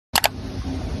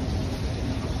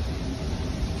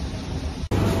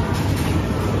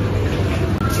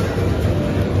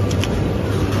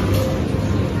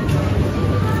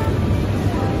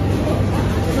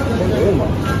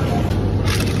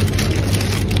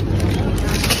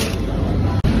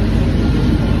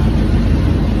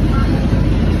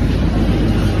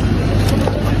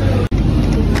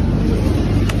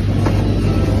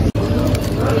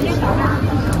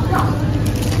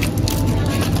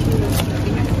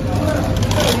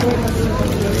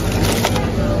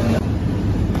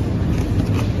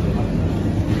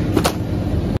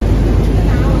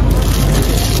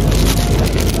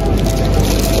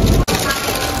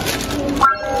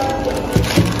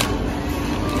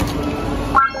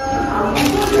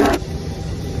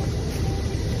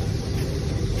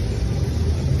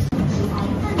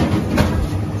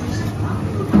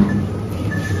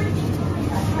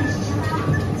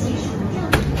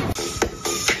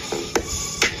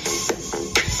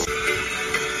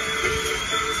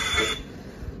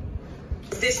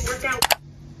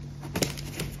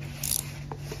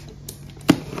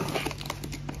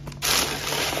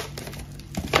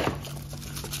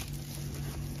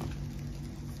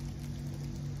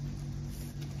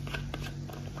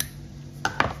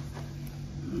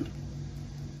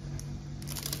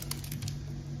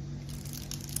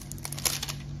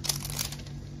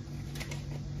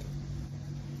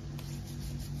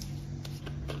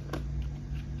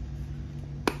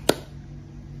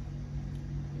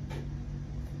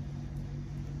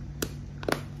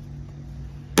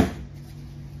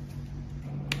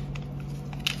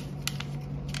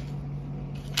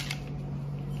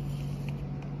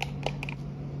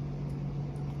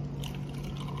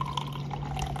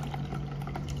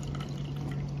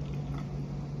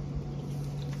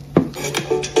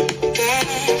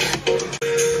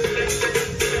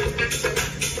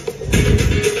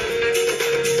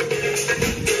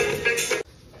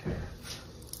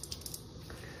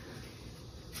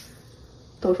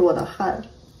都是我的汗。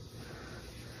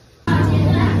这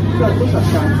多少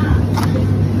钱？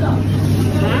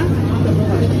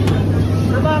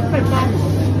来吧，快包。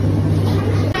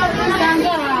3个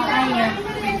啊，阿姨。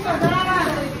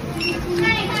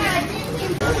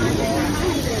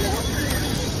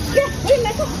我也买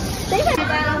错，等一下。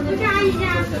不是阿姨家。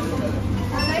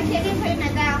来，前面可以买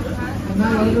单。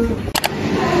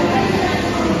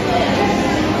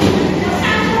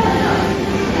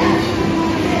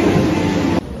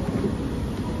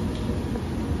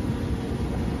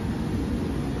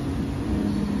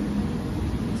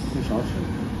4小时。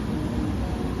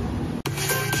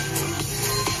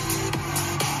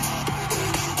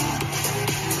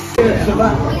吃饭。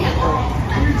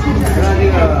看这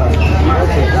个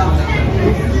结账。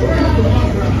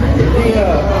这个。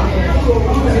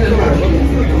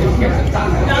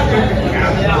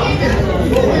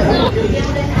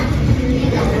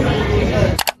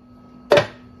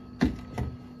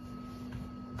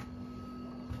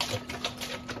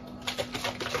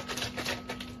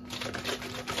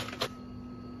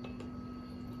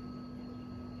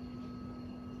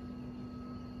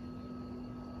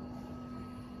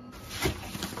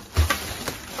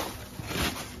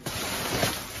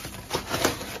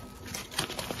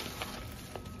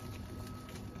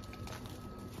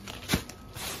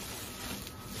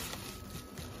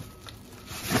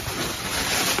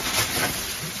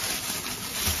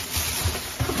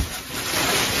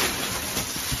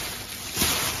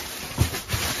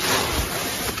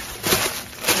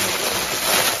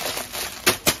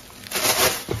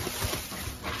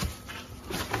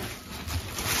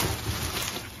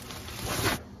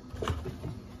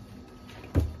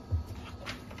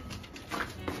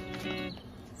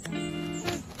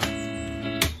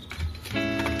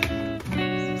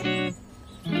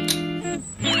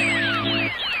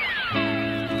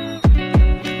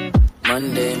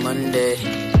Monday,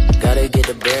 gotta get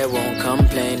the bread, won't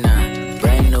complain now.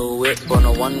 Brand new whip on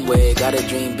a one-way, gotta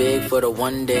dream big for the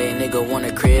one day. Nigga want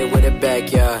a crib with a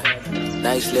backyard,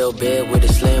 nice little bed with a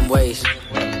slim waist.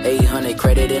 800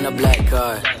 credit in a black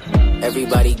card,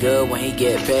 everybody good when he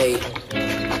get paid.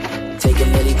 Take a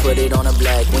milli, put it on a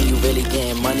black. When you really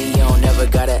getting money, you don't never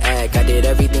gotta act. I did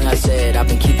everything I said, I've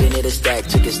been keeping it a stack.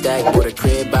 Took a stack, bought a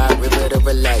crib by a river to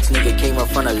relax. Nigga came up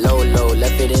from a low,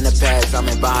 left it in the past. I'm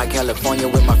in Baja, California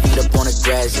with my feet up on the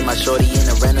grass. And my shorty in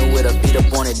the rental with her feet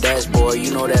up on the dashboard.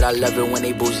 You know that I love it when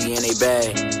they bougie and they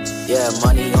bad. Yeah,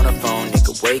 money on the phone,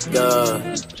 nigga wake up.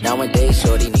 Nowadays,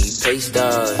 shorty need pay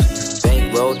stubs.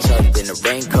 Bankroll tucked in the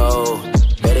raincoat.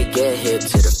 Better get hip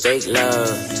to the fake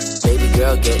love. Baby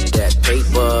girl, get that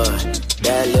paper.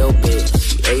 That little bitch,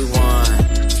 she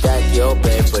A1. Stack your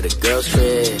bed for the girls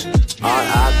trip.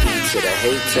 R.I.P. to the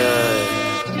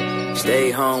hater. Stay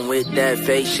home with that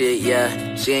fake shit,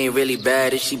 yeah. She ain't really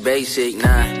bad if she basic,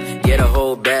 nah. Get a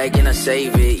whole bag and I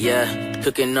save it, yeah.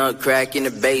 Cooking up crack in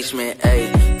the basement,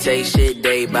 ayy. Take shit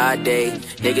day by day.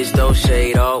 Niggas throw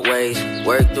shade always.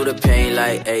 Work through the pain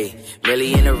like, ayy.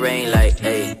 Millie in the rain like,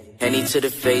 ayy. Henny to the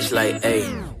face like, ayy.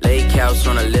 Lay couch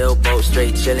on a little boat,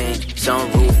 straight chillin'.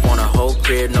 Sunroof on a whole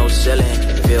crib, no ceiling.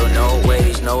 Feel no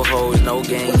waves, no hoes, no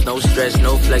games, no stress,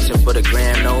 no flexing for the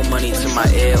gram. No money to my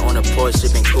ear on the porch,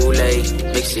 sipping Kool-Aid.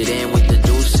 Mix it in with the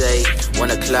Douce.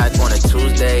 1 o'clock on a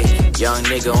Tuesday. Young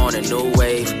nigga on a new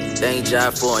wave. Thank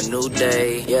God for a new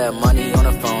day. Yeah, money on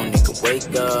the phone, nigga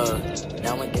wake up.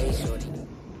 Nowadays, shorty.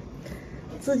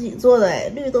 自己做的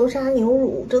绿豆沙牛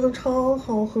乳真的超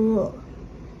好喝。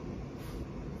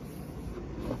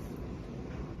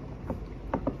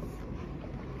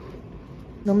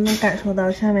能不能感受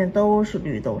到下面都是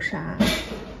绿豆沙？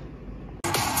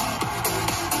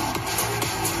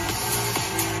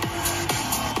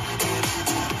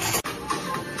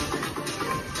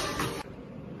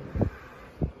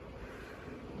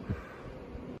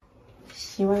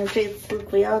希望这次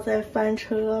不要再翻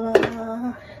车了。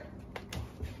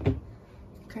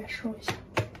感受一下，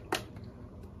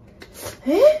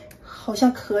哎，好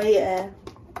像可以哎，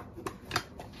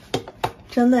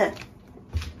真的哎。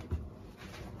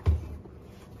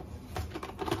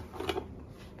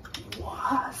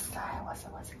哇塞，哇塞，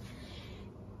哇塞！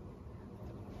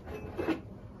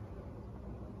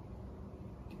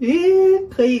咦，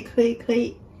可以，可以，可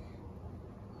以。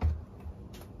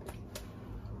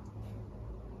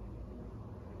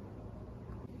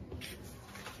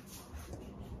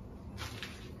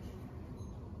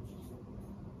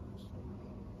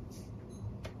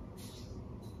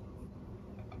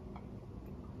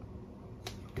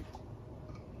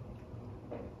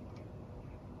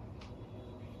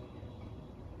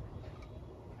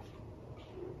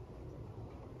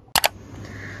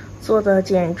做的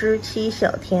减脂期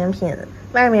小甜品，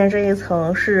外面这一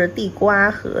层是地瓜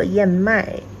和燕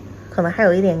麦，可能还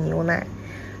有一点牛奶，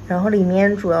然后里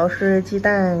面主要是鸡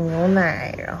蛋、牛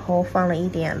奶，然后放了一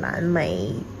点蓝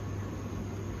莓。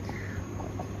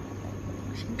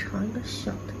先尝一个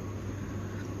小的。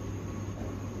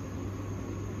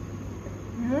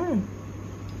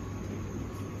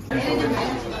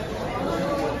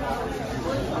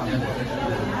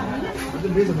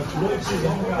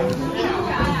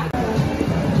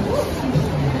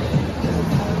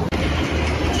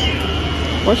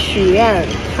我许愿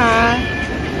他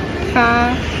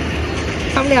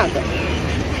们两个。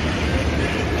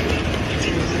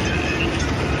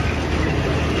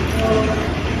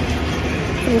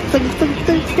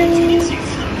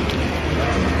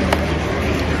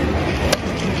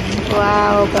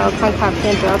哇哦！不要看卡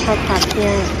片，不要看卡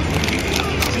片。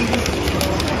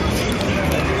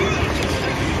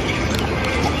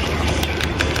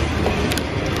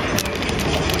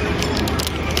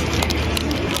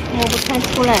我不看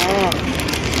出来。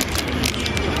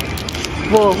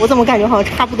我怎么感觉好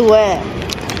像差不多哎？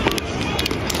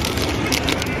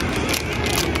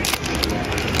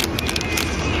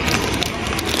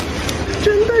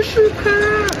真的是他。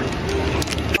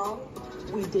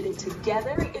We did it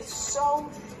together. It's so.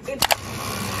 感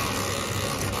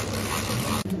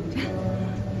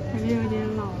觉有点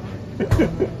老了。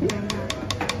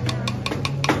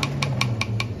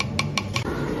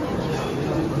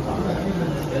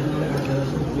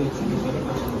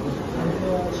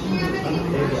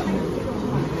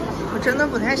我真的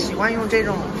不太习惯用这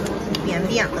种扁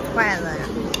扁的筷子呀。